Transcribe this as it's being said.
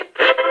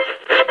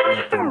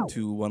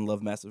to One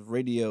Love Massive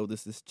Radio.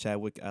 This is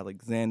Chadwick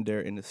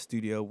Alexander in the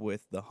studio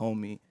with the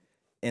homie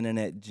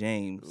Internet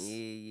James.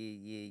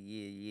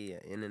 Yeah.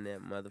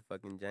 Internet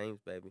motherfucking James,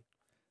 baby.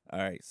 All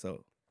right,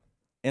 so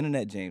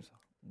Internet James,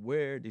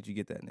 where did you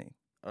get that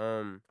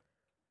name?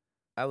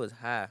 I was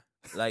high.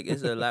 Like,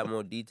 it's a lot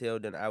more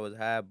detailed than I was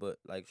high, but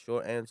like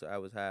short answer, I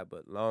was high,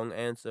 but long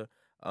answer,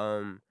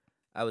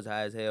 I was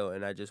high as hell,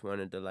 and I just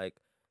wanted to like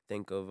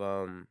think of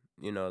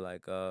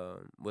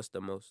what's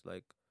the most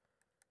like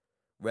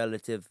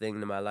relative thing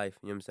to my life.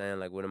 You know what I'm saying?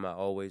 Like, what am I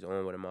always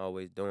on? What am I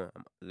always doing?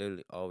 I'm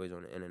literally always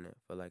on the internet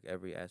for like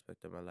every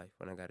aspect of my life.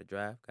 When I gotta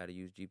drive, gotta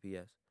use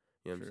GPS.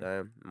 You know what I'm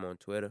saying? I'm on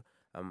Twitter.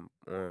 I'm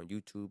on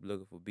YouTube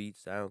looking for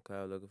beats,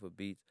 SoundCloud looking for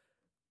beats,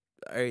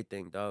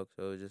 everything, dog.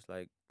 So it just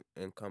like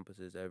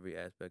encompasses every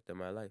aspect of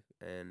my life,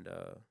 and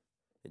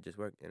it just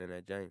worked.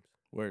 Internet James.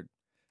 Word.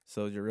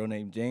 So is your real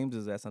name James?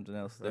 Is that something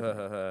else?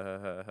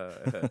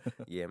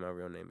 Yeah, my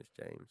real name is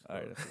James. All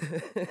right.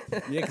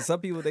 Yeah, because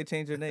some people, they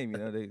change their name. You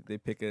know, they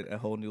pick a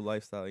whole new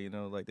lifestyle. You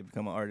know, like they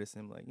become an artist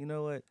and like, you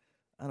know what?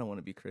 I don't want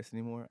to be Chris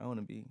anymore. I want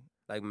to be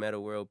like Meta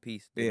World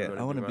Peace. Yeah,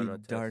 I want to be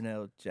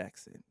Darnell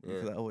Jackson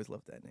because I always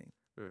loved that name.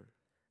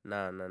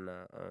 Nah.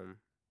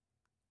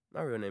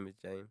 My real name is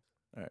James.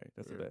 All right,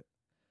 that's a bet.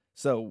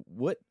 So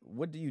what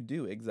do you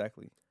do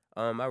exactly?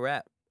 I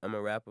rap. I'm a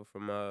rapper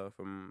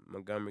from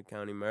Montgomery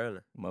County,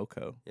 Maryland.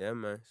 Moco. Yeah,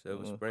 man.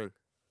 Silver Spring.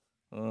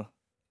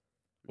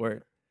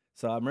 Word.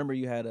 So I remember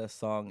you had a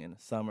song in the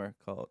summer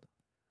called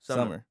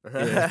Summer.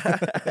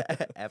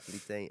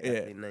 Aptly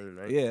named,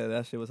 right? Yeah,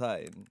 that shit was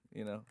hot. And,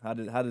 you know, how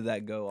did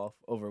that go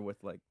over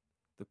with like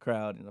the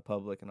crowd and the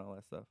public and all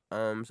that stuff?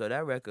 So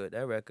that record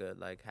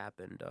like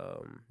happened.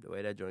 The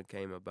way that joint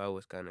came about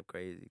was kind of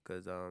crazy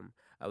because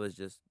I was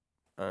just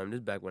this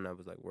is back when I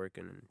was like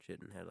working and shit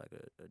and had like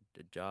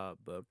a job,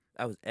 but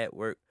I was at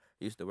work.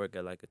 I used to work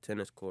at like a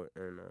tennis court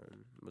and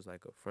was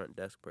like a front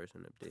desk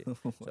person up there.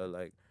 So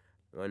like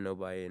wasn't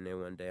nobody in there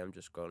one day. I'm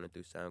just scrolling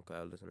through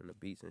SoundCloud listening to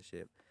beats and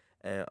shit,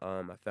 and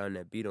I found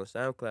that beat on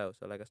SoundCloud.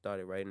 So like I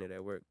started writing it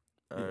at work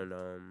and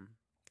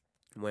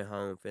went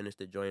home, finished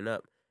the joint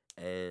up,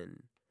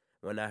 and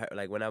when I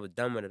was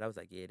done with it, I was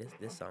like, yeah,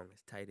 this song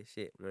is tight as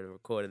shit. When I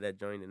recorded that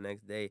joint the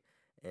next day,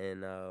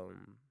 and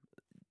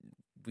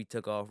we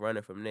took off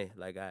running from there.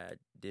 Like, I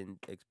didn't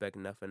expect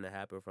nothing to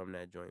happen from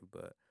that joint,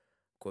 but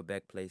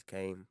Quebec Place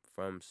came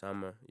from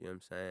summer, you know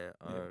what I'm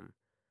saying?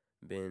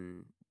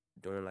 Been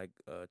doing, like,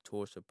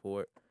 tour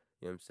support,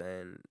 you know what I'm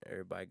saying?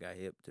 Everybody got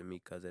hip to me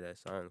because of that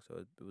song, so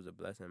it was a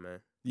blessing,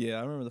 man. Yeah,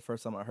 I remember the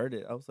first time I heard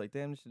it, I was like,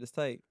 damn, this shit is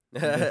tight.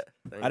 I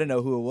didn't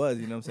know who it was,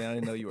 you know what I'm saying? I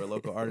didn't know you were a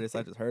local artist.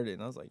 I just heard it,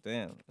 and I was like,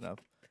 damn. And I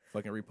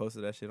fucking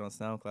reposted that shit on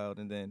SoundCloud,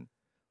 and then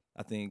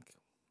I think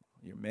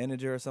your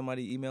manager or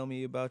somebody emailed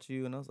me about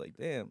you, and I was like,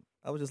 damn,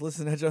 I was just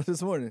listening to that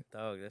this morning.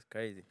 Dog, that's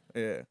crazy.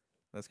 Yeah,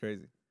 that's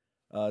crazy.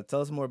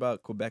 Tell us more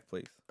about Quebec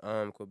Place.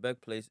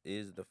 Quebec Place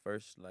is the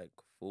first, like,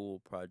 full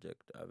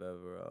project I've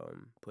ever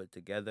put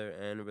together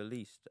and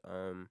released.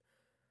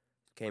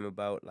 Came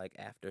about, like,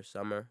 after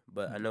summer,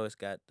 but I know it's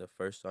got the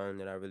first song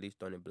that I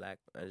released on it, Black,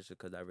 just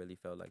because I really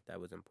felt like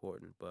that was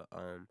important, but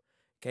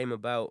came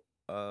about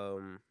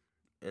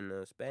in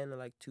a span of,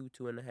 like,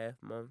 2.5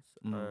 months.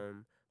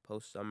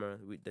 Post summer,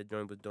 the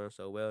joint was doing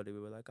so well that we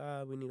were like,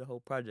 we need a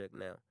whole project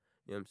now.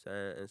 You know what I'm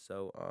saying? And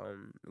so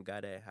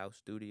got at House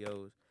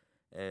Studios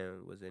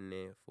and was in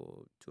there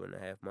for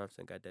 2.5 months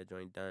and got that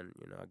joint done.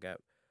 You know, I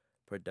got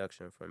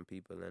production from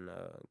people in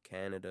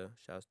Canada.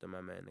 Shouts to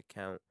my man The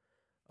Count.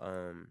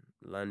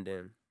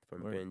 London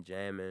from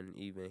Benjamin,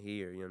 even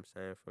here. You know what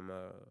I'm saying? From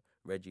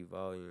Reggie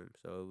Volume.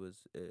 So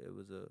it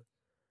was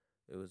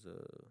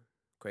a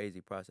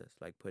crazy process,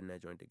 like putting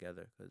that joint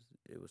together because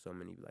it was so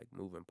many like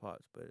moving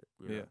parts, but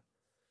you know,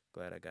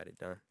 glad I got it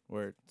done.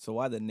 Word. So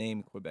why the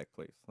name Quebec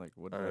Place? Like,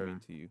 what does that mean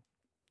to you?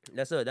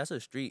 That's a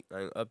street,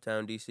 like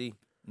Uptown DC.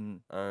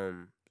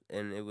 And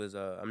it was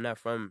I'm not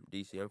from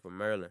DC, I'm from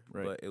Maryland,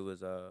 but it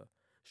was a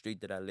street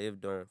that I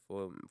lived on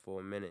for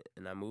a minute,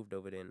 and I moved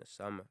over there in the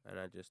summer, and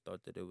I just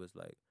thought that it was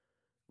like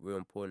real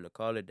important to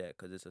call it that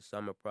because it's a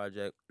summer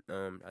project.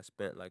 I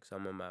spent like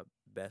some of my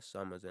best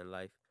summers in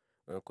life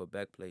on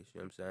Quebec Place, you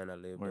know what I'm saying? I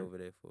lived over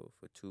there for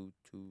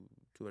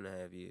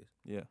 2.5 years.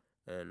 Yeah.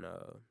 And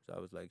so I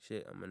was like,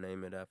 shit, I'm going to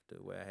name it after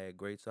where I had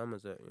great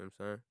summers at, you know what I'm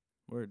saying?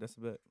 Word, that's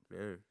a bet.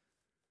 Yeah.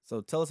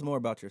 So tell us more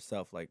about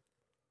yourself. Like,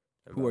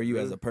 who are you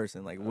as a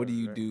person? Like, what do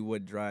you do?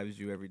 What drives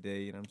you every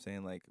day? You know what I'm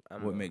saying? Like,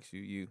 what makes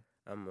you you?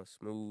 I'm a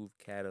smooth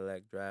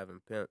Cadillac driving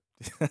pimp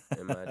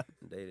in my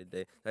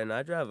day-to-day. Like, no,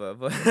 I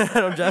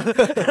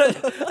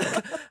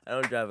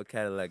don't drive a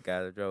Cadillac,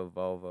 guys. I drive a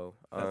Volvo.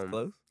 That's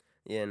close?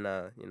 Yeah,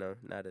 nah, you know,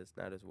 not as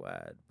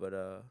wide, but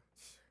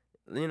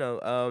you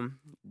know,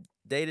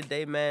 day to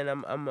day, man,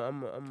 I'm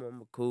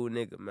a cool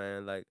nigga,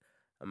 man. Like,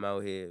 I'm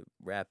out here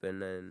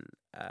rapping and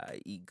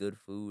I eat good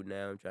food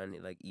now. I'm trying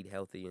to like eat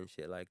healthy and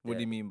shit like that. What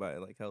do you mean by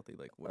like healthy?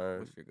 Like,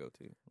 what's your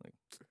go-to?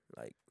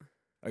 Like,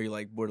 are you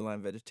like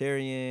borderline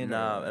vegetarian?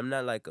 Nah, I'm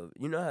not like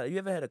you know how you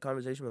ever had a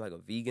conversation with like a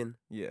vegan?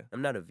 Yeah,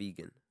 I'm not a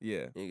vegan.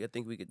 Yeah, I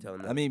think we could tell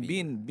them. I mean,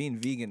 being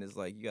vegan is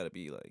like you got to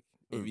be like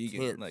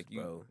vegan. Like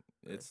you, bro.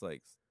 it's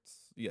like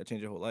you gotta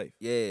change your whole life.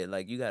 Yeah,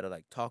 like you gotta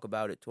like talk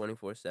about it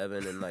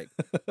 24/7 and like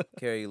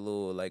carry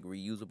little like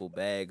reusable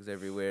bags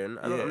everywhere. And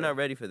I'm not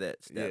ready for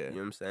that step. Yeah. You know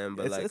what I'm saying?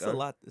 But It's a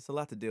lot. It's a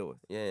lot to deal with.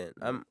 Yeah,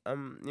 Yeah.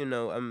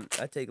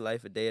 I take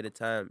life a day at a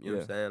time. You know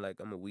what I'm Yeah. saying? Like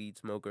I'm a weed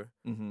smoker.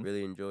 Mm-hmm.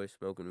 Really enjoy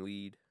smoking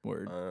weed.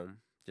 Word.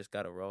 Just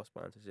got a Raw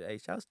sponsorship. Hey,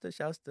 shouts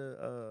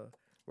to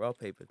Raw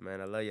Papers,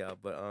 man. I love y'all.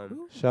 But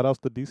shout outs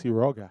to DC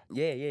Raw guy.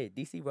 yeah,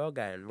 DC Raw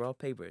guy and Raw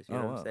Papers. You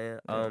know what I'm saying?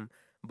 Yeah.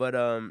 But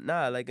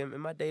nah, like in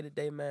my day to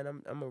day, man,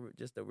 I'm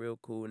just a real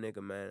cool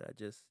nigga, man. I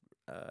just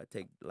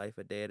take life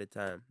a day at a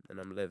time, and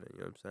I'm living. You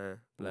know what I'm saying?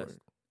 Blessed. Word.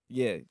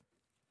 Yeah,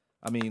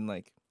 I mean,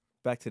 like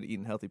back to the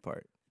eating healthy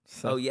part.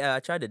 So, oh yeah, I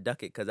tried to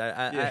duck it because I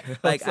Yeah.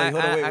 like I was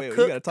like, hold on, wait, I we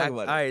cook. gotta talk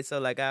about it. All right, so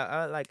like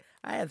I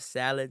have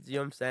salads. You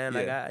know what I'm saying?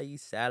 Like Yeah. I eat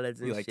salads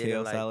and you like shit. kale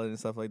and, like, salad and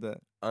stuff like that.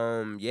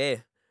 Yeah,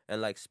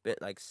 and like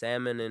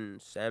salmon and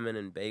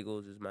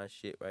bagels is my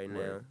shit right now.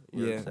 Word. You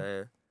know Yeah. what I'm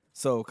saying?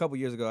 So a couple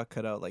years ago, I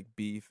cut out like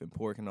beef and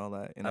pork and all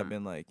that, and I've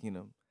been like,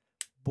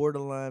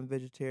 borderline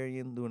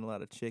vegetarian, doing a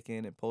lot of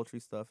chicken and poultry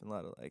stuff, and a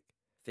lot of like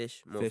More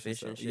Fish and fish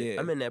and stuff, shit. yeah.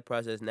 I'm in that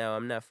process now.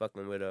 I'm not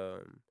fucking with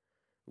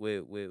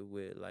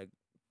with like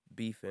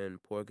beef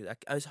and pork.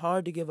 It's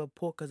hard to give up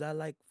pork because I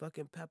like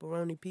fucking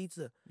pepperoni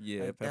pizza.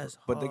 yeah, Like, that's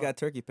but they hard. got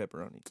turkey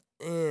pepperoni.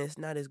 It's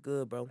not as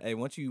good, bro. Hey,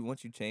 once you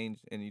change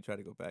and you try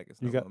to go back,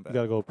 it's You not got going you back.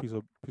 gotta go piece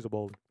of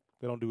bowling.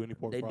 They don't do any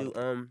pork. They do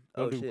products.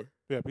 oh do- shit.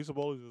 Yeah, piece of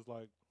bowling is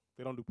like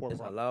they don't do pork.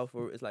 It's products.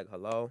 it's like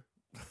halal.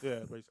 Yeah,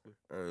 basically.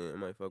 Oh yeah, I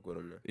might fuck with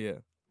them then. Yeah,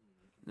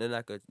 Then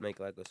I could make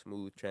like a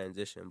smooth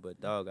transition. But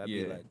dog, I'd be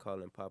Yeah. like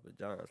calling Papa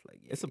John's like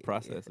yeah, it's a yeah,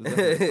 process. yeah. It's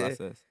definitely a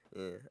process.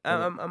 Yeah,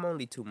 But- I'm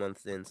only 2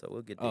 months in, so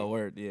we'll get there. Oh,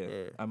 word, yeah.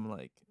 Yeah. I'm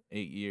like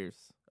 8 years.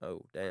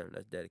 Oh damn,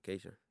 that's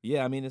dedication.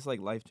 Yeah, I mean it's like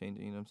life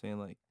changing. You know what I'm saying?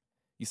 Like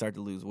you start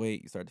to lose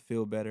weight, you start to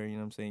feel better. You know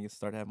what I'm saying? You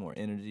start to have more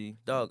energy.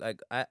 Dog,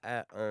 like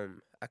I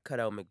cut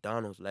out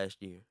McDonald's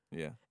last year,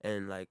 Yeah,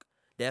 and like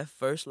that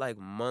first like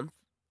month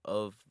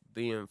of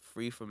being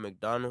free from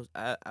McDonald's,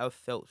 I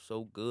felt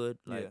so good.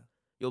 Like yeah,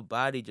 your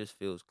body just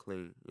feels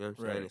clean. You know what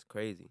I'm saying? Right. It's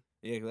crazy.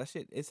 yeah. 'Cause that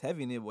shit, it's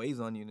heavy and it weighs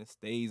on you and it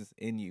stays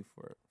in you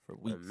for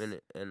weeks. A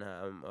minute, and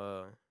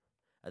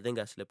I think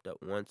I slipped up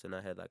once and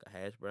I had like a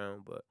hash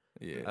brown, but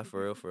Yeah, I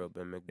for real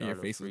been and McDonald's.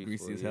 your face was free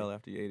greasy for a as year. hell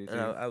after you ate it. And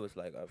too. I was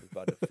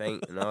about to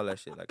faint and all that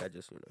shit. Like I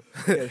just,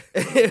 Yeah.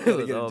 it Gotta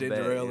was get a all ginger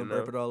bad, ale you and know?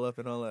 burp it all up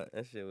and all that.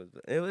 That shit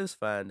was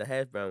fine. The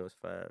hash brown was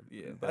fine.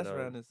 Yeah, but, hash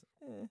brown is.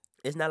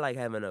 it's not like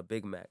having a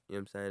Big Mac. You know what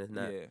I'm saying? It's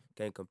not. Yeah,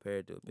 Can't compare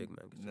it to a Big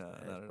Mac. It's just no, a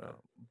hash not at brown.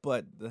 all.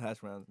 But the hash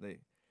browns, they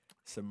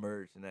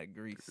submerge in that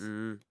grease.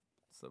 Mhm.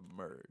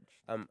 Submerge.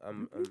 I'm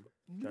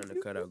trying to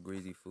cut out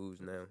greasy foods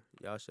now.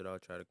 Y'all should all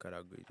try to cut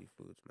out greasy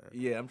foods, man.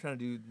 Yeah, I'm trying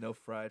to do no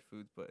fried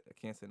foods, but I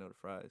can't say no to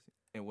fries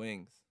and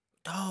wings.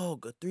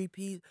 Dog, a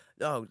 3-piece.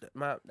 Dog,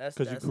 that's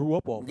Because you grew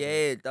up off.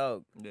 Yeah,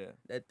 dog. Yeah,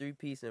 That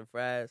 3-piece and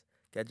fries,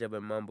 ketchup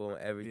and mumbo and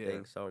everything,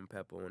 Yeah. salt and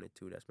pepper on it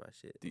too. That's my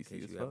shit. In Decent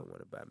case as you ever fuck. want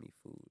to buy me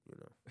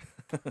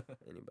food,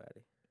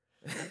 anybody.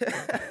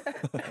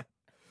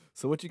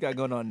 So what you got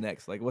going on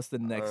next? Like, what's the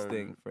next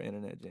thing Um, for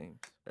Internet James?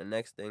 The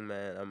next thing,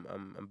 man,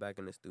 I'm back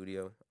in the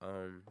studio.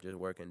 Just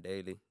working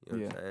daily. You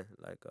know what I'm saying?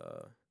 Like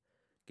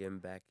getting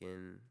back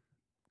in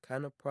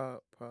kind of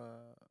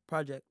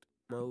project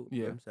mode. You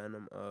know what I'm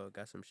saying? I'm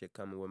got some shit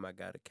coming with my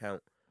guy to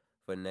count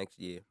for next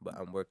year, but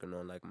I'm working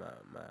on like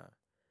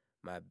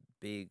my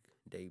big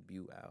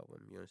debut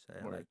album. You know what I'm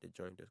saying? Word. Like the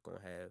joint that's gonna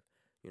have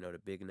the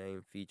big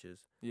name features,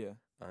 Yeah,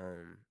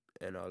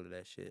 and all of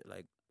that shit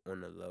like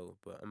on the low.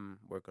 But I'm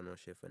working on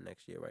shit for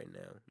next year right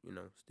now.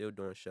 Still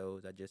doing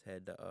shows. I just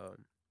had the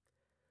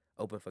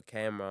open for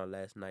Cameron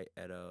last night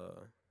at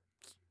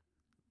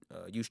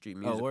U Street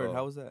Music Oh, word. Hall.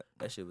 How was that?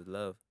 That shit was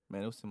love.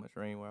 Man, it was too much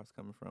rain where I was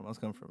coming from. I was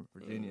coming from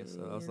Virginia,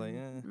 so I was like,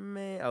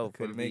 man, couldn't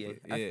from make VA.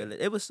 it. I Yeah. feel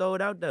it. It was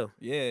sold out though.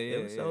 yeah,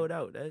 It was sold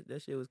out.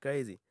 That shit was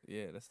crazy.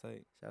 Yeah, that's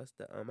tight. Shouts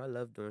to I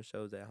love doing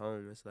shows at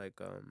home. It's like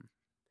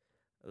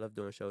I love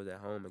doing shows at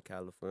home in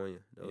California.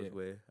 Those Yeah.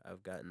 where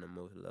I've gotten the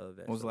most love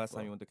at. When was the so last far.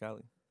 time you went to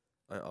Cali?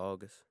 In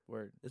August.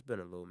 Word. It's been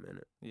a little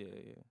minute. Yeah.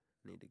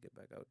 Need to get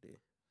back out there.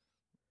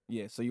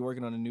 Yeah, so you're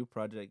working on a new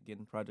project,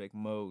 getting project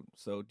mode.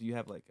 So do you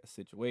have like a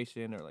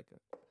situation or like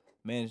a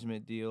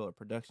management deal or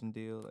production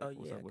deal? Like,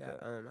 what's up with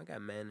that? I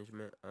got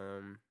management.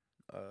 I'm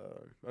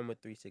with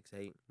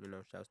 368.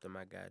 Shouts to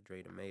my guy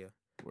Dre the Mayor.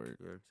 Word.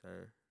 You know what I'm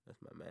saying? That's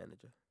my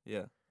manager.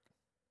 Yeah.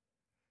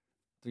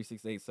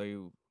 368. So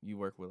you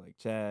work with like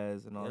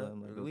Chaz and all Yeah,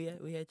 them. Like those-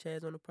 we had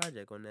Chaz on the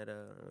project on that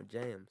on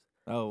Jams.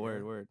 Oh,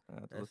 yeah. word. I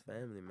have to That's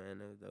listen. family,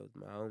 man. Those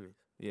my homies.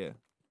 Yeah,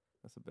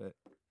 that's a bet.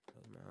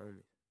 Those my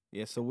homies.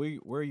 Yeah. So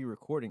where are you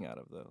recording out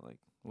of though? Like,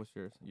 what's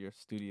your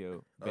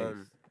studio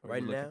base? Or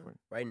Right you looking now, for-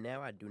 right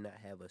now, I do not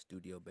have a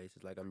studio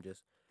basis. Like I'm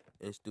just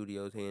in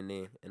studios here and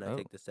there, and I Oh.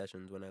 take the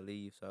sessions when I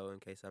leave. So in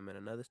case I'm in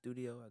another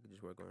studio, I can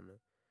just work on the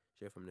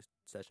shit from the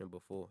session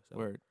before. So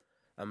Word.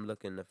 I'm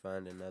looking to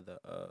find another.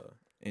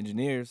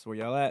 Engineers, where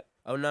y'all at?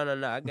 Oh no.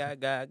 I got. He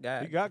got guy.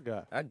 I You got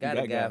a got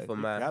guy guys. for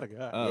He my. got a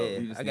guy. Oh, Yeah,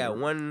 you just I need got a-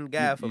 one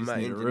guy you for just my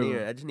need a engineering.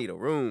 room. I just need a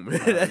room. Nah,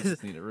 you that's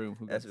just need a room.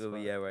 Who got that's the where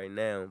we spot? at right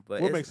now.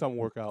 But We'll it's, make something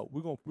work out.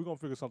 We're gonna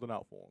figure something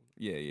out for him.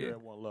 Yeah, Here yeah.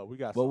 at One Love, we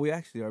got. Well, something. we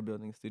actually are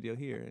building a studio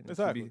here, and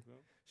Exactly. it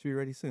should be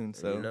ready soon.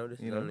 So you know,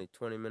 this is only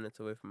 20 minutes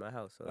away from my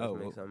house, so let's Oh,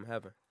 make well. something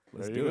happen.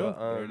 let's There do you it. go.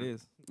 There it Um,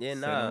 is. Yeah, Say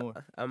nah, no more.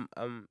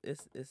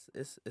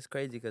 it's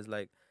crazy because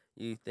like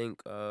you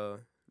think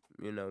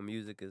you know,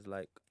 music is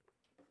like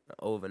an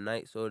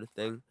overnight sort of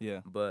thing,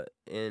 Yeah, but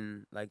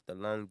in like the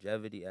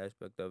longevity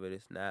aspect of it,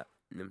 it's not.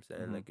 You know what I'm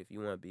saying? Mhm. Like if you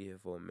want to be here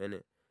for a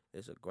minute,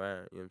 it's a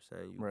grind. You know what I'm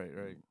saying? You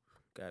right. you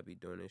gotta be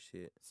doing this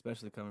shit.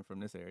 Especially coming from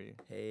this area.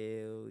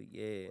 Hell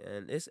yeah,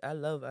 and it's I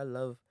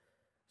love.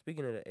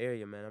 Speaking of the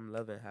area, man, I'm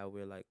loving how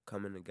we're like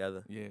coming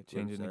together Yeah, what I'm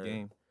changing the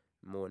saying? game.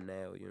 more now. You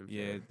know what I'm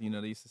Yeah, saying? you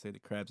know they used to say the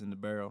crabs in the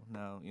barrel.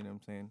 Now you know what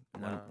I'm saying.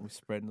 Nah. We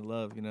spreading the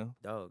love. You know.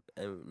 Dog,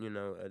 and you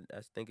know,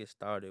 I think it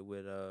started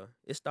with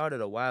it started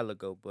a while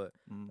ago, but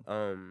Mm.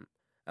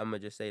 I'm gonna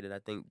just say that I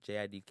think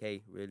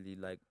JIDK really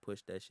like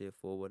pushed that shit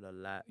forward a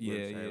lot. You know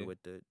what I'm Yeah, saying, yeah.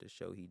 with the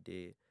show he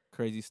did.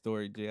 Crazy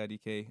story,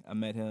 JIDK. I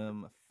met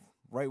him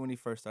right when he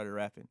first started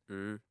rapping.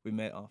 Mm-hmm. We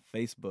met on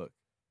Facebook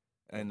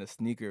in a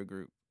sneaker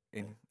group,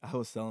 and I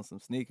was selling some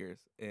sneakers,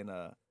 and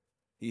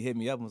he hit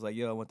me up and was like,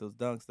 "Yo, I want those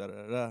dunks, da da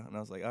da da." And I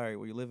was like, "All right,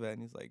 where you live at?"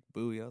 And he's like,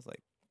 "Bowie." I was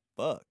like,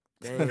 "Fuck."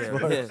 Damn,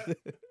 yeah.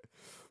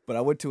 But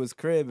I went to his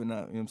crib, and you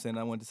know what I'm saying,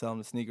 I went to sell him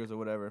the sneakers or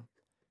whatever,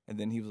 and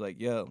then he was like,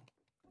 "Yo,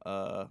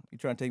 you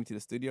trying to take me to the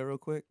studio real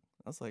quick?"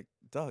 I was like,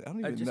 "Dog, I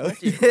don't I even just know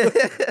met you. you.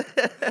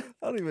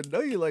 I don't even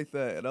know you like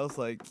that." And I was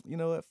like, "You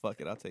know what?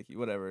 Fuck it, I'll take you.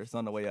 Whatever. It's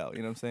on the way out." You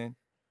know what I'm saying?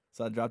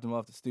 So I dropped him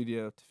off the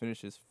studio to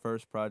finish his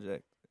first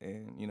project,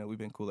 and you know we've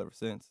been cool ever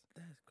since.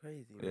 That's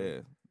crazy, man. Yeah,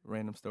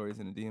 random stories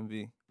in the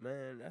DMV.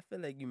 Man, I feel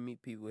like you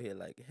meet people here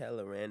like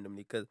hella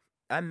randomly because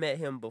I met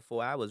him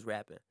before I was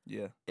rapping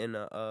Yeah. in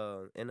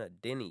a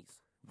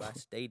Denny's by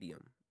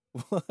Stadium.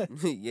 What?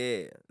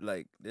 Yeah,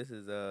 like this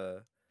is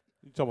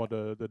You talking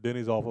about the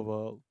Denny's off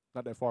of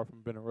not that far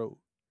from Benton Road?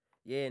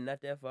 yeah,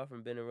 not that far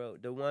from Benton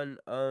Road. The one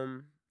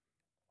no.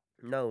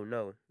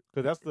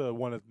 Because that's the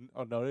one.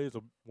 Oh no, there is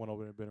a one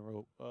over in Benton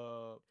Road.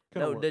 No,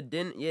 Kenilworth.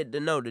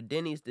 the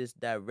Denny's that's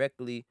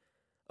directly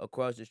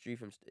across the street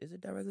from. Is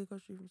it directly across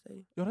the street from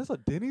Stadium? Yo, that's a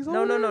Denny's.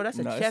 No, over there? that's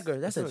a No, it's-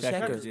 Checkers. That's it's a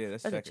Checkers. Yeah,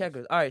 that's That's a Checkers.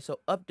 Checkers. All right, so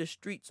up the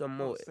street some I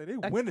more. was gonna say,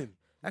 I- they winning.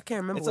 I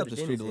can't remember It's what up the the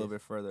street Denny's a little is.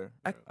 bit further.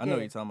 I I know what can't-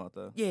 you're talking about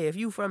though. Yeah, if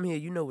you from here,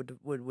 you know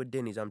what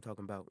Denny's I'm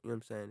talking about. You know what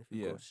I'm saying? If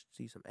you Yeah. go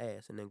see some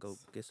ass and then go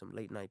get some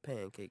late night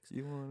pancakes.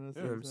 You want to?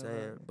 You know what I'm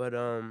saying?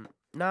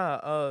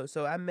 But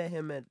so I met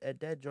him at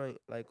that joint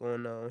like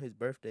on his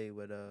birthday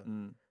with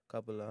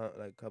couple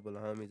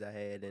of homies I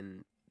had,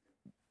 and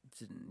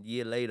a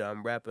year later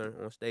I'm rapping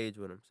on stage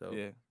with him. So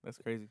Yeah, that's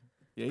crazy.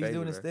 Yeah, he's Crazy,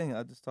 doing his man. thing.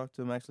 I just talked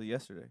to him actually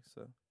yesterday,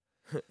 so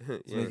he's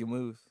yeah, making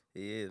moves.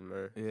 he is,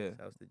 man. Yeah.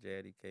 Shouts to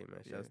JDK,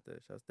 man. Yeah.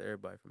 Shouts to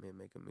everybody from here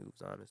making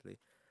moves, honestly.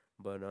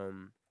 But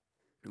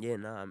yeah,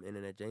 I'm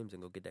Internet James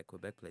and go get that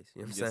Quebec place.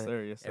 You know what I'm Yes, saying?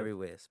 sir. Yes, sir.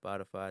 Everywhere.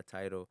 Spotify,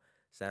 Tidal,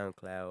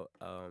 SoundCloud,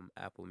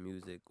 Apple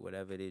Music,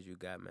 whatever it is you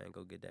got, man,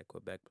 go get that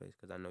Quebec place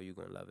because I know you're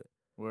gonna love it.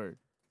 Word.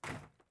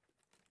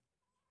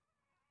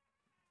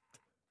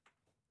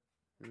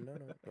 No.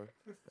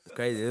 It's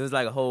crazy. It was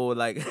like a whole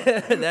like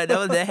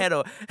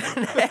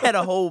that had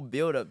a whole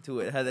build up to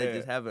it. How that Yeah.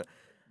 just happened.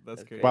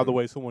 That's crazy. By the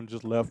way, someone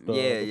just left the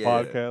Yeah.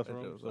 podcast That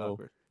room. shit was So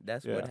awkward.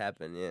 That's Yeah. what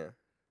happened. Yeah.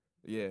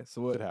 Yeah.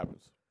 So what? it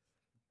happens.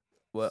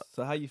 Well,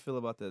 So how you feel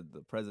about the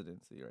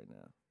presidency right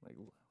now? Like,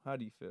 how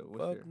do you feel?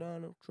 What's fuck your?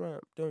 Donald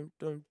Trump. Dun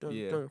dun dun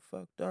Yeah. dun.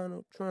 Fuck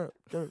Donald Trump.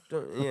 Dun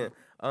dun. Yeah.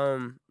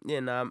 Yeah.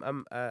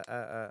 No.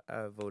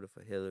 I voted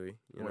for Hillary.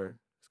 You know, Word.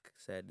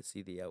 it's sad to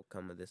see the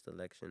outcome of this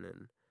election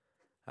and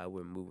how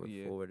we're moving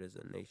Yeah. forward as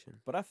a nation.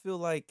 But I feel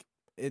like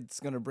it's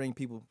gonna bring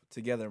people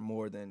together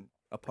more than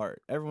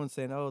apart. Everyone's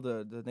saying, "Oh,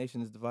 the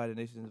nation is divided.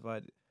 Nation is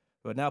divided,"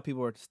 but now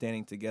people are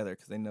standing together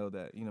because they know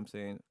that, you know what I'm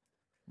saying,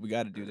 we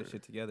got to do this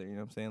shit together. You know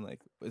what I'm saying?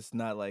 Like, it's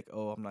not like,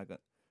 oh, I'm not gonna.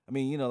 I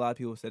mean, you know, a lot of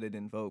people said they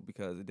didn't vote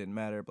because it didn't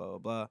matter, blah blah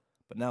blah.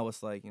 But now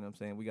it's like, you know what I'm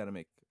saying, we got to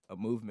make a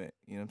movement.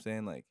 You know what I'm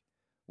saying? Like,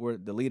 where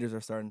the leaders are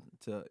starting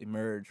to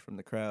emerge from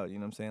the crowd. You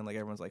know what I'm saying? Like,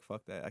 everyone's like,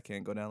 fuck that, I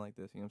can't go down like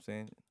this. You know what I'm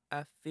saying?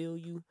 I feel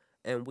you,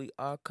 and we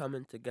are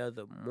coming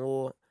together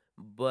more,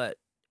 but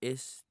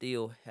it's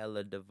still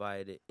hella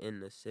divided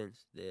in the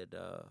sense that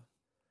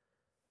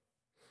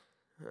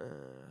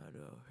how do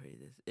I phrase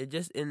this? It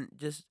just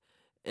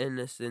in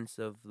the sense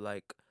of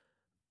like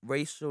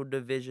racial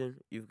division.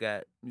 You've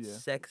got Yeah.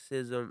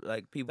 sexism,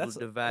 like people That's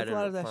divided a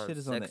lot of that upon shit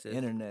is on the sexism.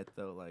 internet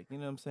though. Like, you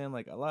know what I'm saying?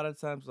 Like, a lot of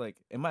times, like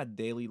in my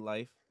daily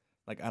life,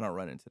 like I don't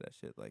run into that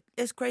shit. Like,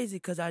 It's crazy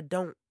because I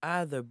don't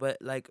either, but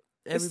like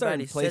It's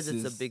certain everybody says it's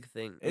a places- big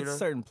thing. it's You know,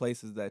 certain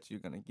places that you're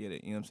gonna get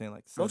it. You know what I'm saying?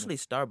 Like, mostly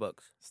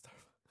Starbucks. Starbucks.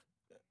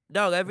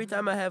 Dog, every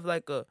time I have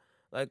like a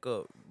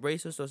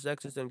racist or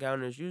sexist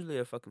encounter, it's usually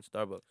a fucking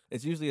Starbucks.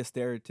 It's usually a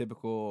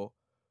stereotypical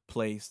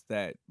place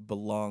that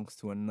belongs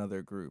to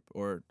another group,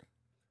 or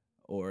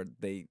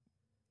they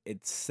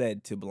it's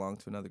said to belong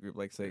to another group.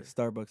 Like, say,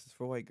 Starbucks is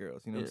for white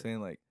girls. You know what I'm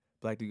saying? Like,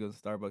 black dude goes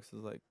to Starbucks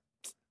is like,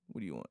 what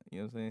do you want? You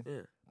know what I'm saying?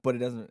 Yeah. But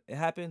it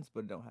happens, but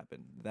it don't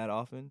happen that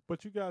often.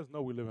 But you guys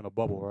know we live in a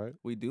bubble, right?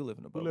 We do live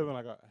in a We bubble. live in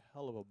like a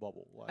hell of a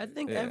bubble. Like, I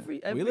think Yeah.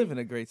 every we live in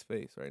a great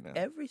space right now.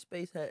 every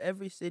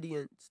city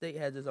and state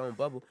has its own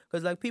bubble.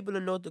 Cause like people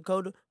in North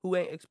Dakota who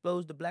ain't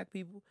exposed to black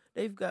people,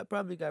 they've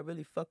probably got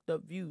really fucked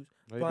up views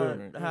They do.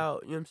 on how,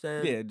 you know what I'm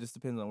saying? Yeah, it just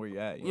depends on where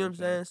you're at. You know what I'm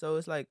saying? So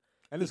it's like,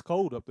 and it's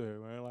cold up there,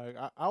 man. Like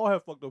I don't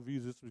have fucked up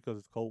views just because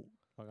it's cold.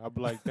 Like I'd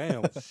be like,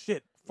 damn,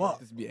 shit, fuck.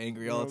 Just be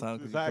angry all the time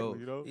because exactly, you're cold.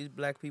 you know. these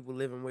black people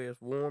living where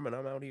it's warm and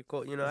I'm out here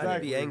cold. You know, I'd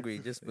Exactly. be angry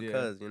just Yeah.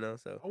 because, you know.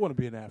 So I want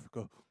to be in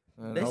Africa.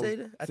 they say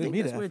that. I Send think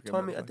me that's to where Africa,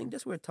 Tommy. I motherfucker. think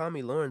that's where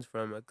Tommy Lauren's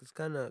from. I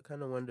kind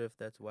of wonder if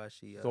that's why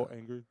she. So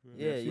angry.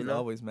 yeah, She's you know.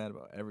 always mad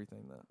about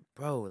everything though.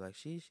 Bro, like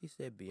she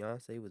said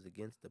Beyonce was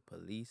against the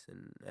police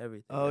and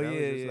everything. Oh and I was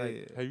yeah, just yeah, like,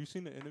 yeah. Have you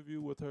seen the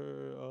interview with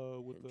her?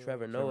 With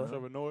Trevor Noah.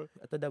 Trevor Noah.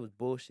 I thought that was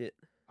bullshit.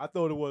 I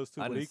thought it was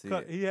too. I But didn't see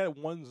it. he had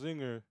one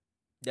zinger.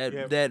 That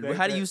Yeah, that, that-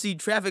 how do that- you see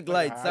traffic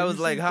like, lights? how I you was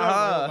like, see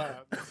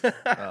ha traffic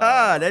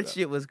ha. Oh, That okay.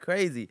 shit was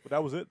crazy. But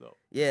that was it though.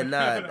 Yeah,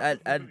 nah,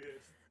 That was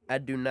I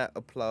do not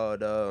applaud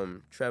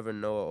Trevor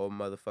Noah or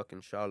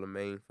motherfucking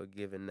Charlemagne for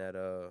giving that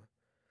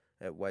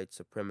white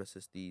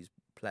supremacist these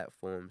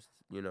platforms,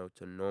 you know,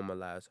 to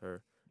normalize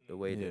her the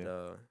way Yeah.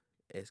 that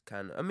it's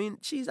kind of. I mean,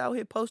 she's out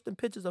here posting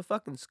pictures of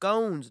fucking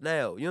scones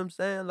now. You know what I'm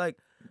saying? Like,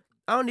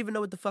 I don't even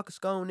know what the fuck a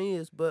scone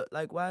is, but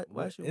like, why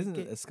What, should isn't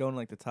we get? a scone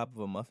like the top of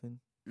a muffin?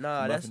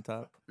 Nah, Muffin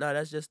top.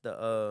 that's just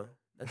the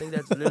I think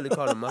that's literally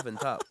called a muffin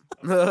top.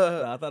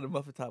 Nah, I thought a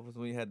muffin top was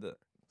when you had the.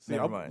 See,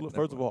 Never mind, never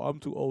first of mind. all, I'm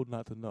too old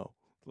not to know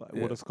like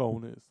Yeah. what a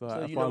scone is. So, So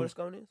I you know what a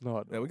scone is? No, I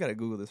Yeah, don't. we gotta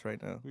Google this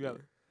right now. We got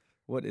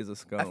What is a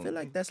scone? I feel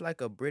like that's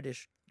like a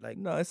British like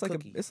no, it's like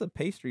cookie. it's a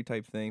pastry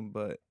type thing,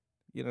 but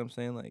you know what I'm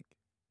saying? Like,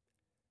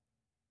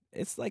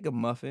 it's like a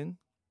muffin,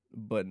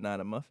 but not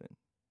a muffin,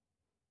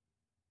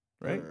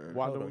 right?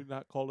 Why hold don't on. we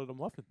not call it a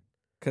muffin?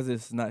 Because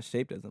it's not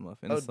shaped as a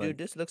muffin. Oh, It's dude, like,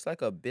 this looks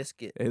like a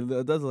biscuit. it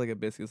does look like a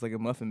biscuit. It's like a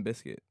muffin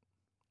biscuit.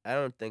 I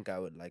don't think I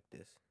would like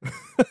this.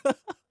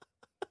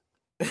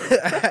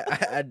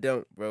 I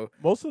don't, bro.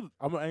 Most of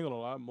I'm not gonna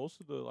lie. Most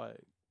of the like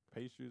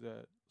pastries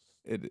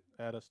It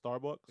at a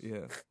Starbucks yeah,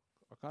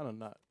 are kind of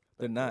not.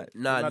 they're not.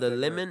 Nah, not the that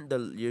great.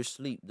 lemon, your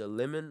sleep, the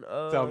lemon.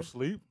 Tell them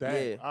sleep.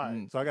 Dang. yeah. All right.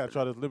 Mm. So I gotta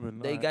try this lemon.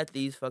 They got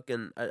these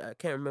fucking. I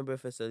can't remember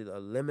if it's a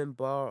lemon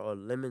bar or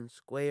lemon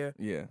square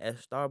Yeah, at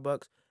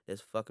Starbucks.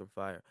 It's fucking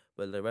fire.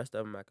 But the rest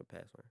of them I could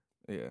pass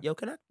on. yeah. Yo,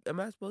 am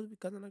I supposed to be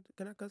cussing like?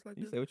 Can I cuss like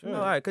You this? say what you Yeah. No,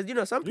 want. all right, because you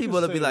know some You people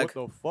can will be say like,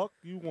 what the fuck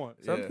you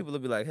want. some Yeah. people will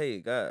be like, hey,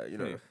 God, you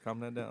know, Hey, calm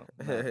that down.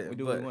 Nah, we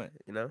do what we but, want.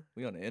 you know,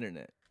 We on the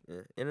internet.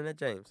 yeah. Internet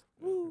James.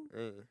 Woo.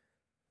 Yeah.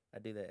 I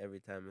do that every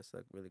time. It's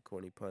like really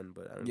corny pun,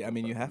 but I don't. Yeah, I give a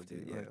mean, you fuck. have I'ma do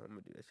to, it. Yeah, like- I'm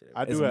gonna do that shit.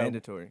 I every It's do have-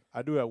 mandatory.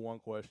 I do have one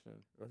question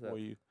What's for up?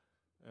 you,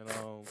 and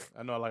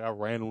I know like I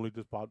randomly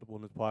just popped up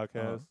on this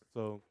podcast.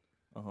 So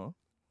Uh huh.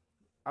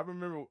 I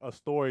remember a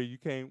story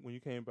when you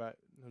came back.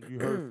 You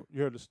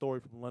heard the story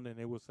from London.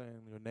 They were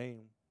saying your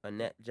name,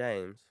 Annette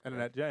James.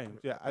 Annette James.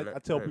 Yeah, I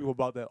Annette tell James. people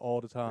about that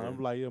all the time. I'm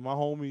Yeah. like, yeah, my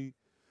homie,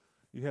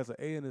 he has an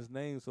A in his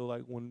name. So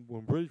like when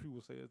British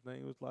people say his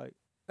name, it's like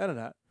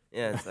Annette.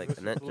 Yeah, it's like It's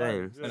Annette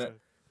hilarious, James. yeah. Annette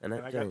And I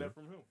got James. that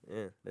from him.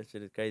 Yeah, that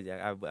shit is crazy.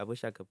 I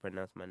wish I could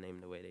pronounce my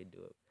name the way they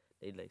do it.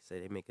 They like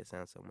say they make it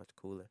sound so much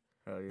cooler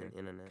Oh yeah. than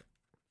internet.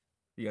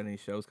 You got any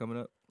shows coming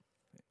up?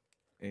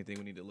 Anything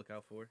we need to look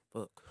out for?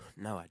 Book.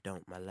 No, I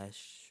don't. My last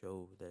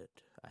show that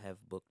I have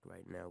booked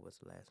right now was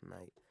last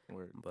night.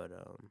 Word. But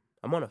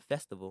I'm on a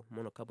festival. I'm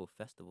on a couple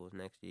festivals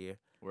next year.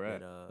 Where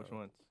at? But, Which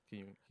ones?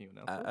 Can you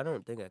announce? I those?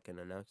 don't think I can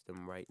announce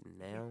them right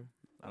now.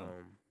 Oh.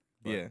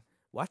 But Yeah.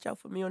 watch out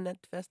for me on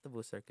that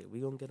festival circuit. We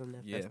gonna get on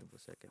that Yeah. festival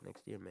circuit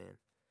next year, man.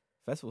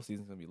 Festival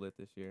season's gonna be lit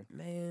this year.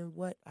 Man,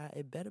 what?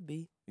 It better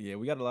be. Yeah,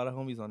 we got a lot of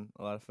homies on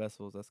a lot of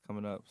festivals that's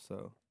coming up,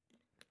 so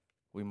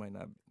we might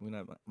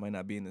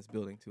not be in this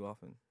building too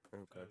often.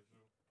 Okay.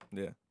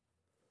 Yeah.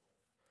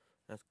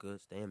 That's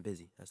good. Staying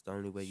busy. That's the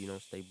only way you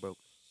don't stay broke.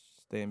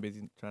 Staying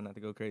busy, trying not to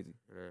go crazy.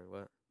 Man,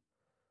 what?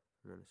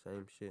 I'm on the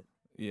same shit.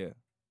 Yeah.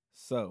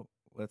 So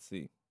let's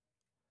see.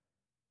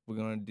 We're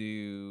gonna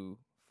do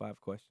 5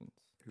 questions.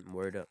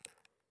 Word up.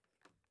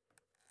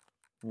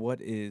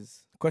 What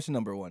is question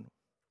number 1?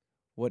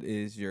 What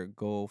is your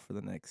goal for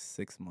the next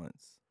 6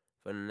 months?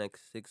 For the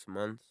next 6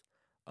 months,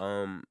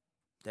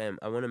 damn,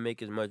 I want to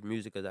make as much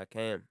music as I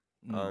can.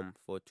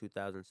 For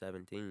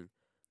 2017.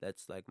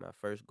 That's like my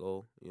first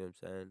goal, you know what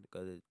I'm saying?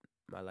 Because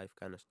my life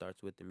kind of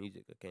starts with the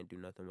music. I can't do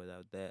nothing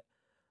without that.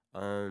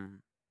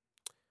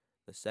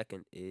 The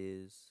second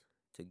is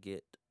to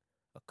get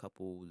a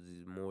couple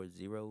more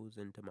zeros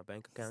into my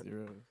bank account,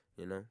 0.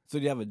 you know? So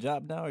do you have a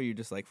job now, or are you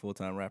just like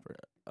full-time rapper?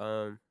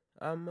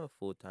 I'm a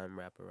full-time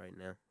rapper right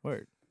now.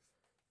 Word.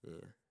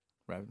 Yeah.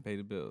 Rapping pay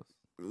the bills.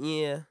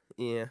 Yeah.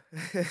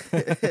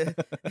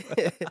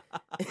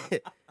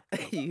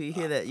 You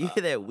hear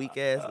that weak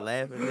ass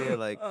laugh in there,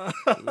 like, yeah.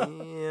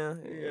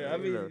 Yeah, I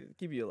you mean, know.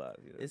 keep you alive.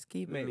 You know? It's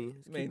keeping Main- me.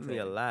 It's keeping me maintain it.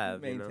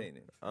 alive. Maintain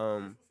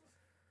it.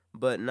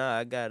 But nah,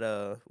 I got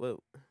what?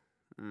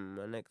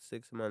 my next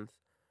 6 months.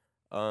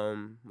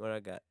 What I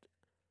got?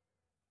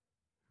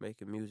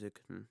 Making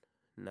music and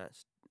not,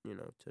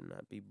 to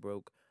not be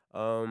broke.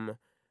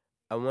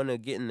 I want to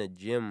get in the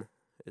gym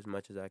as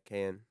much as I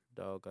can,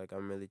 dog. Like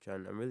I'm really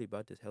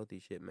about this healthy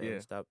shit, man. Yeah.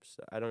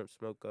 I don't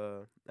smoke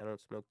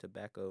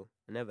tobacco.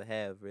 I never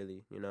have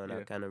really, and Yeah.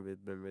 I've kind of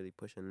been really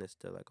pushing this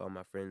to like all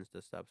my friends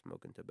to stop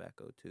smoking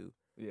tobacco too.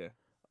 Yeah.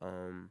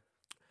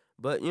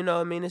 But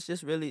I mean,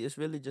 it's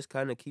really just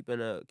kind of keeping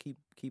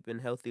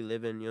healthy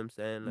living. You know what I'm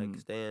saying? Like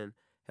staying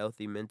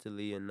healthy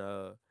mentally and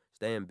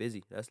staying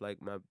busy. That's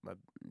like my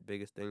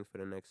biggest thing for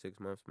the next 6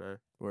 months, man.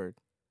 Word.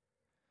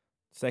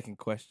 Second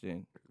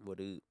question. What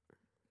is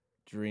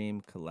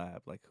Dream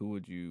collab? Like, who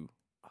would you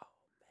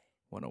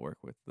want to work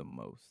with the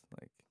most?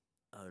 Like,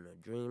 oh no,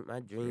 my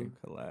dream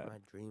collab. My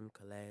dream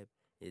collab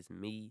is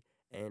me,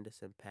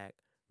 Anderson .Paak,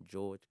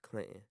 George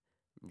Clinton,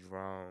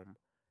 Drum,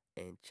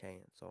 and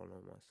Chance all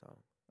on one song.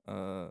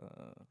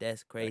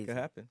 That's crazy. That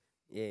could happen.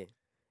 Yeah.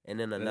 And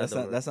then another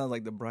one. That sounds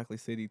like the Broccoli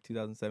City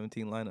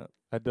 2017 lineup.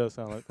 That does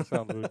sound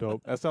really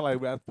dope. That sounds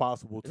like that's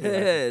possible too.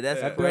 Yeah,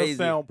 that's that crazy. does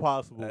sound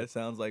possible. That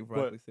sounds like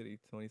Broccoli City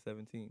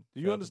 2017.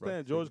 Do you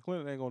understand? George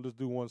Clinton ain't gonna just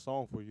do one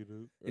song for you,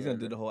 dude. He's gonna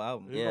do the whole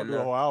album. He's gonna do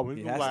the whole album.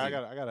 He He's like,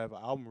 I gotta have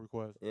an album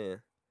request. Yeah.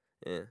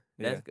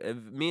 If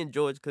me and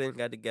George Clinton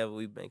got together,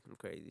 we make some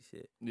crazy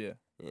shit. Yeah.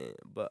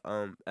 But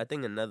I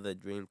think another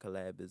dream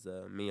collab is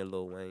me and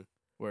Lil Wayne.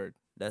 Word.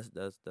 That's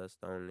the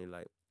only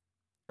like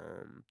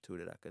two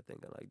that I could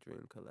think of like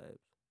dream collabs.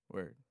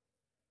 Word.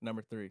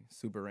 Number 3,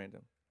 super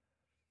random.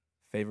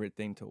 Favorite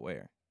thing to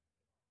wear?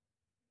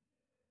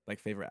 Like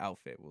favorite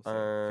outfit, we'll say.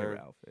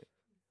 Favorite outfit.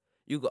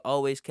 You could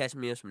always catch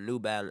me in some New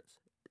Balance.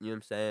 You know what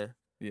I'm saying?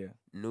 Yeah.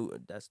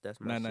 That's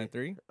my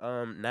 993?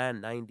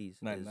 990s is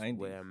 990s.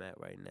 where I'm at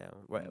right now.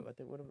 Right. I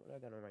think what I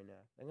got on right now.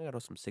 I think I got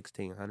on some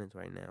 1600s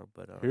right now.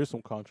 But here's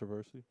some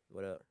controversy.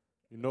 What up?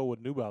 You know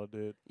what New Balance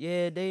did?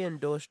 Yeah, they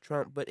endorsed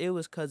Trump, but it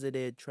was cause of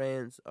their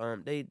trans.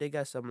 They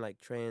got some like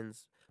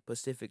trans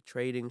Pacific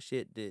trading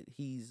shit that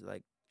he's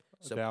like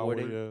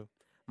supporting. Yeah.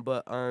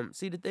 But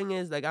see, the thing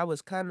is, like, I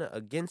was kind of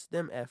against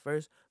them at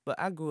first, but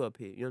I grew up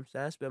here. You know what I'm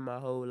saying? I spent my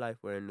whole life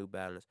wearing New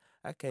Balance.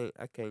 I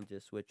can't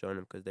just switch on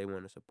them because they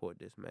want to support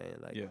this man.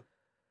 Like,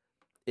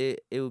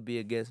 it would be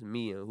against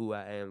me and who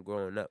I am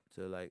growing up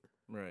to like.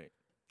 Right.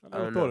 I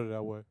never thought of it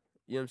that way.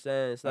 You know what I'm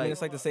saying?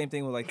 It's like the same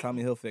thing with like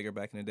Tommy Hilfiger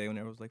back in the day when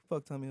everyone was like,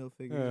 "Fuck Tommy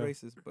Hilfiger,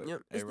 he's racist." But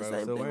it's the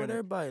same thing with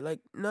everybody. Like,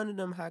 none of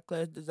them high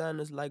class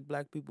designers like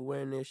black people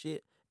wearing their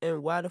shit.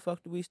 And why the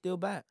fuck do we still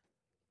buy it?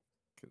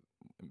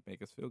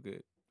 Make us feel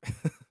good.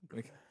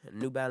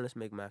 New Balance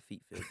make my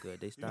feet feel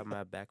good. They stop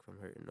my back from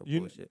hurting. No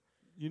bullshit.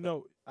 You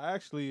know, I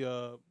actually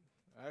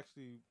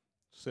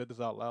said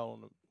this out loud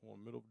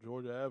on Middle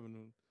Georgia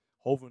Avenue,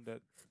 hoping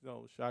that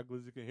Shy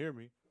Glizzy can hear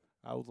me.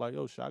 I was like,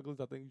 "Yo, Shy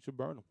Glizzy, I think you should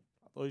burn him.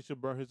 I thought he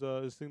should burn his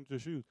signature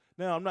shoes."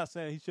 Now, I'm not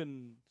saying he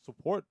shouldn't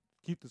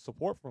keep the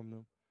support from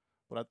them,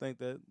 but I think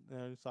that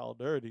in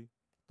solidarity,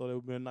 I thought it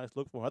would be a nice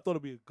look for him. I thought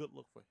it'd be a good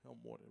look for him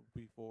more than it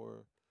would be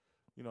for,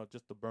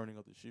 just the burning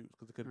of the shoes,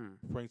 because it could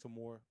bring some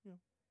more,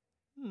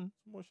 some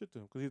more shit to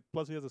him. Because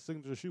plus he has a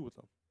signature shoe with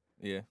him.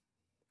 Yeah.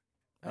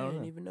 I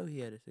didn't even know he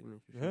had a signature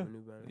shoe with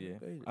New Balance. Yeah.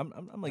 Crazy.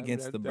 I'm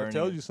against the burning. That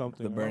tells you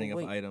something. The burning of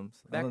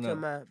items. Back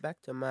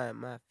to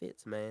my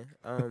fits, man.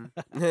 I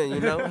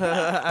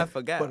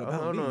forgot.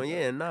 Hold on.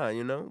 Yeah,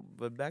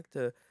 But back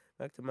to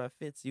my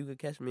fits. You could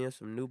catch me in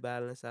some New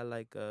Balance. I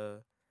like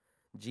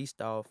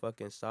G-Star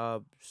fucking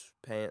Saab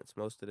pants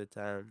most of the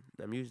time.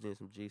 I'm usually in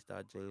some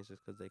G-Star jeans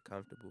just because they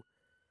comfortable.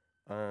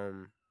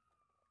 And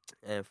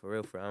for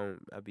real,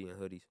 I be in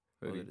hoodies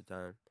all of the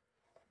time.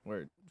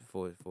 Word.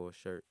 For a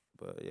shirt,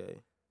 but yeah.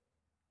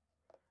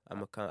 I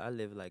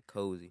live like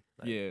cozy.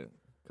 Like,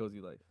 cozy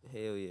life.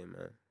 Hell yeah, man.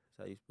 That's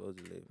how you supposed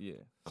to live.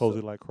 Yeah.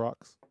 Cozy like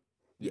Crocs.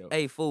 Yeah.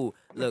 Hey, fool.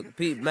 Look,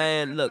 Pete,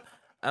 man, look.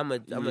 I'ma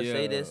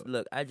say this.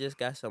 Look, I just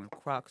got some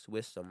Crocs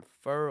with some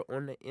fur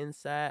on the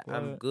inside. What?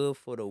 I'm good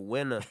for the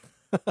winter.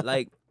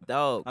 Like,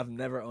 dog. I've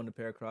never owned a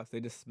pair of Crocs. They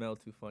just smell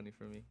too funny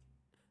for me.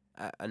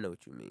 I know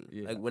what you mean.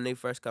 Yeah. Like when they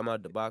first come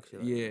out the box,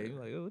 you're like,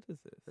 oh, what is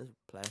this? That's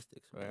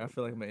plastics. Right, I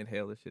feel like I'm gonna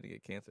inhale this shit and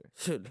get cancer.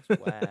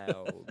 That's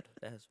wild.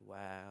 That's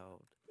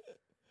wild.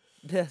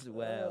 That's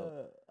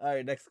wild. All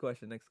right, next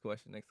question.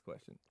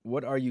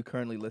 What are you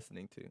currently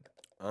listening to?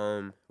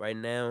 Right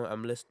now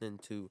I'm listening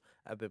to.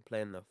 I've been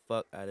playing the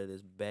fuck out of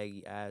this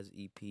Baggy Eyes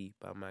EP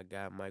by my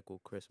guy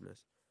Michael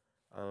Christmas.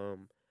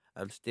 I'm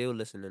still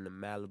listening to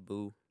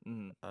Malibu.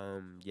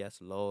 Mm-hmm. Yes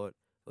Lord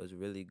was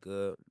really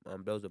good.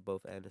 Those are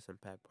both Anderson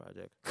 .Paak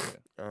projects.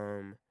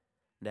 Yeah.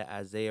 That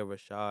Isaiah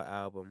Rashad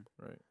album.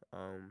 Right.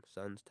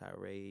 Sun's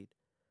Tirade.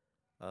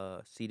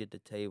 Seat at the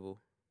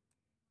Table.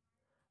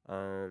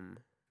 What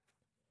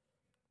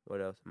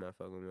else am I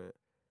fucking with?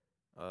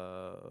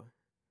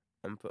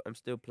 I'm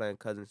still playing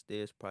Cousin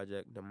Steers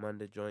project, the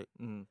Monday joint.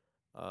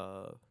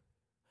 Mm-hmm.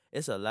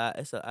 It's a lot.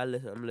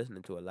 I'm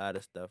listening to a lot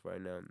of stuff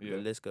right now. Yeah.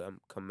 The list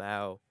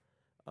Kamal.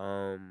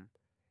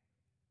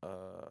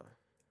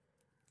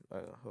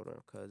 Hold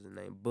on, cousin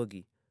named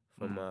Boogie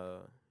from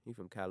he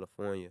from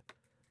California.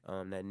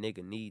 That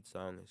Nigga Need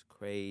song is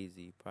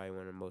crazy. Probably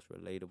one of the most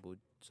relatable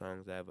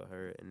songs I ever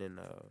heard. And then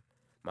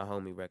my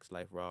homie Rex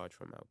Life Raj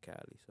from out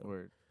Cali. So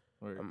Word.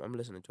 I'm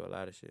listening to a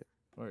lot of shit.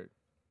 Word.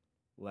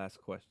 Last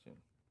question.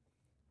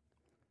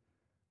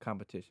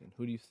 Competition.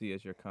 Who do you see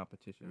as your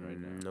competition right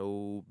now?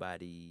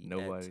 Nobody.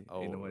 Nobody.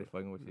 Ain't nobody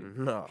fucking with you.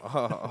 No.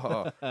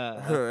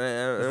 That's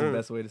the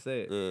best way to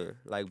say it. Yeah.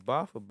 Like,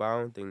 bar for bar,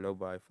 I don't think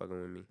nobody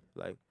fucking with me.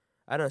 Like,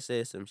 I done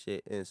said some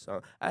shit in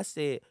song. I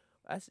said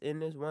in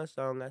this one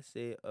song, I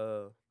said,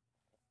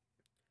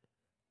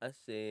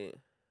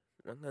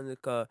 what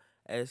it called?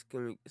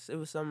 Asking me, it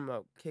was something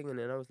about kicking,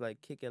 and I was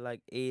like, kick it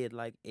like Ed,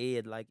 like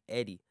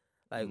Eddie.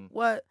 Like,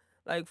 what?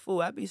 Like,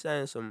 fool, I be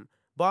saying some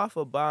bar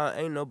for bar,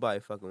 ain't nobody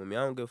fucking with me.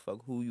 I don't give a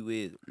fuck who you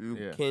is.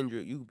 Yeah.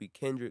 Kendrick, you could be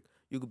Kendrick,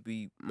 you could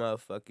be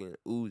motherfucking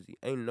Uzi.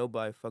 Ain't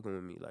nobody fucking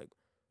with me, like,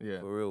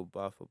 for real,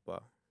 bar for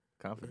bar.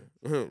 Confident.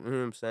 You know what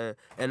I'm saying?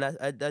 And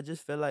I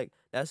just feel like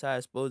that's how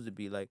it's supposed to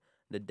be. Like,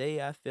 the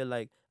day I feel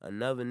like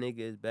another nigga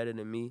is better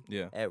than me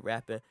at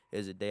rapping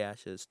is the day I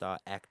should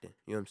start acting.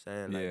 You know what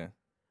I'm saying? Like,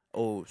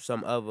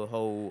 some other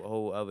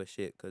whole other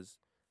shit. Cause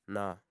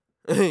nah,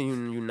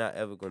 you not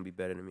ever gonna be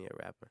better than me at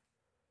rapping.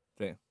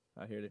 Damn,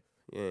 I hear it.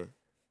 Yeah.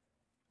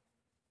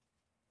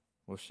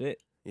 Well,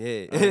 shit.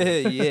 Yeah,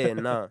 yeah,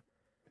 nah.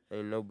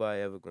 Ain't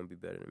nobody ever gonna be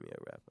better than me at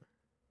rapping.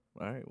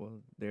 All right,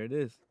 well, there it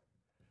is.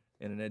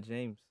 Internet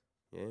James.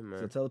 Yeah, man.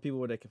 So tell the people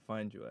where they can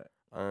find you at.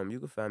 You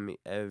can find me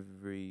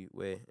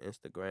everywhere: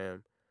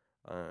 Instagram,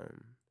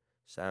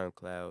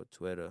 SoundCloud,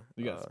 Twitter.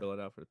 You gotta spell it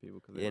out for the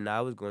people.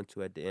 I was going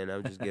to at the end.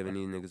 I'm just giving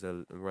these niggas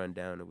a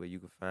rundown of where you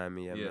can find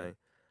me at, man.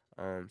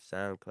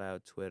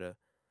 SoundCloud, Twitter,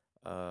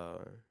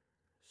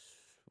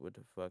 what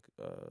the fuck,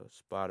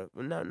 Spotify.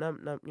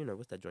 Not,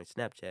 what's that joint?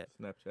 Snapchat.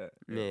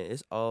 Yeah,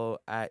 it's all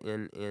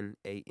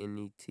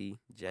INNANET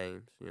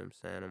James. You know what I'm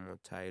saying? I'm on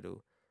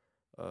Tidal,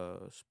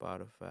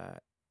 Spotify,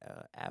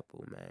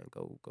 Apple, man.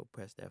 Go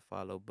press that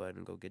follow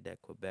button. Go get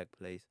that Quebec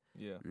place.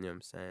 Yeah. You know what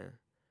I'm saying?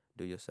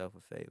 Do yourself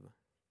a favor.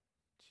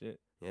 Shit.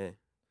 Yeah.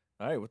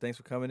 All right. Well, thanks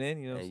for coming in.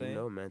 You know what I'm saying? You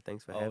know, man.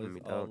 Thanks for having me,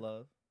 dog. All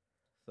love.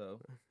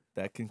 So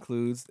that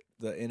concludes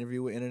the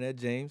interview with Internet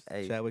James.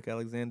 Chadwick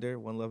Alexander,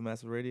 One Love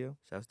Massive Radio.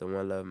 Shouts to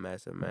One Love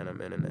Massive, man.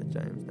 I'm Internet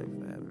James. Thanks.